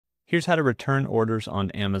Here's how to return orders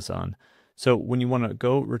on Amazon. So when you want to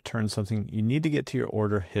go return something, you need to get to your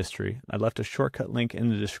order history. I left a shortcut link in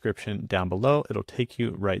the description down below. It'll take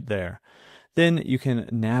you right there. Then you can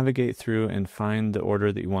navigate through and find the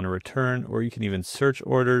order that you want to return, or you can even search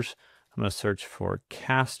orders. I'm going to search for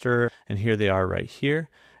Caster, and here they are right here.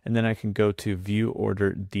 And then I can go to view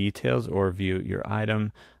order details or view your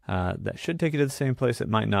item. That should take you to the same place. It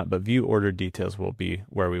might not, but view order details will be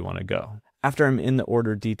where we want to go. After I'm in the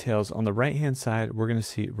order details, on the right-hand side, we're going to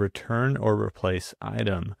see return or replace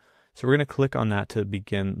item. So we're going to click on that to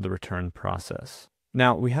begin the return process.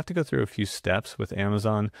 Now, we have to go through a few steps with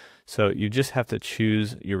Amazon. So you just have to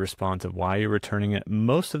choose your response of why you're returning it.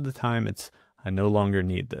 Most of the time, it's I no longer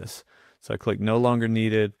need this. So I click no longer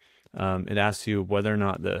needed. It asks you whether or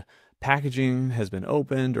not the packaging has been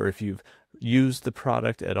opened or if you've used the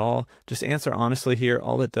product at all. Just answer honestly here.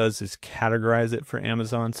 All it does is categorize it for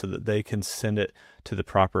Amazon so that they can send it to the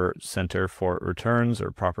proper center for returns or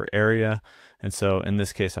proper area. And so in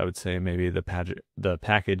this case, I would say maybe the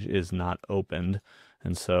package is not opened.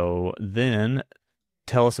 And so then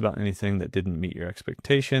tell us about anything that didn't meet your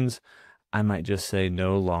expectations. I might just say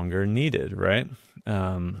no longer needed, right?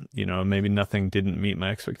 Maybe nothing didn't meet my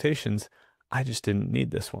expectations. I just didn't need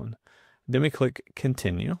this one. Then we click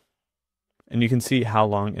continue, and you can see how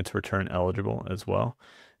long it's return eligible as well.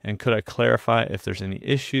 And could I clarify if there's any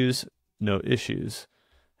issues? No issues.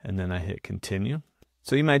 And then I hit continue.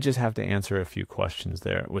 So you might just have to answer a few questions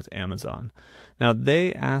there with Amazon. Now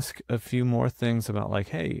they ask a few more things about like,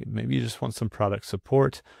 hey, maybe you just want some product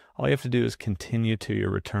support. All you have to do is continue to your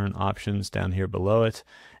return options down here below it.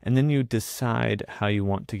 And then you decide how you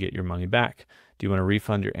want to get your money back. Do you want to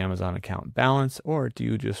refund your Amazon account balance, or do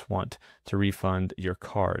you just want to refund your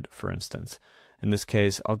card, for instance? In this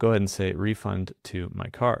case, I'll go ahead and say refund to my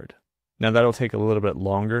card. Now that'll take a little bit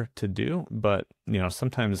longer to do, but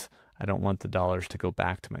sometimes I don't want the dollars to go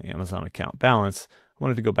back to my Amazon account balance. I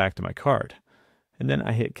want it to go back to my card. And then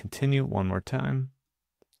I hit continue one more time.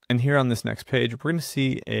 And here on this next page, we're going to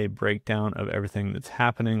see a breakdown of everything that's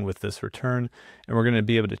happening with this return. And we're going to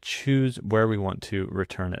be able to choose where we want to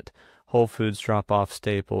return it. Whole Foods, drop-off,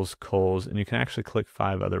 Staples, Kohl's, and you can actually click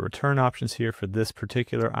 5 other return options here for this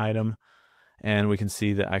particular item. And we can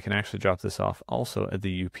see that I can actually drop this off also at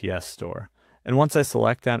the UPS store. And once I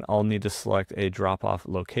select that, I'll need to select a drop-off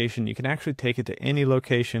location. You can actually take it to any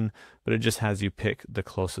location, but it just has you pick the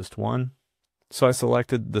closest one. So I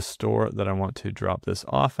selected the store that I want to drop this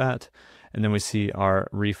off at, and then we see our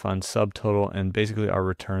refund subtotal and basically our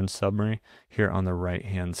return summary here on the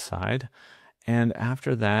right-hand side. And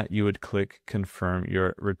after that, you would click confirm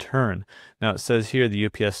your return. Now it says here the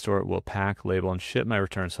UPS store will pack, label, and ship my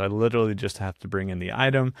return. So I literally just have to bring in the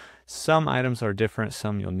item. Some items are different.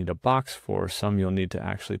 Some you'll need a box for. Some you'll need to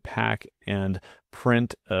actually pack and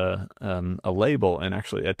print a label and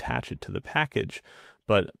actually attach it to the package.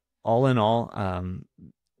 But all in all,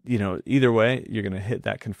 either way, you're going to hit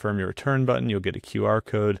that confirm your return button. You'll get a QR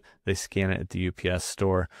code. They scan it at the UPS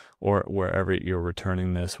store or wherever you're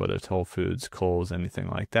returning this, whether it's Whole Foods, Kohl's, anything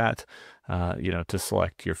like that, to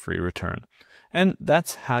select your free return. And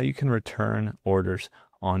that's how you can return orders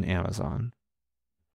on Amazon.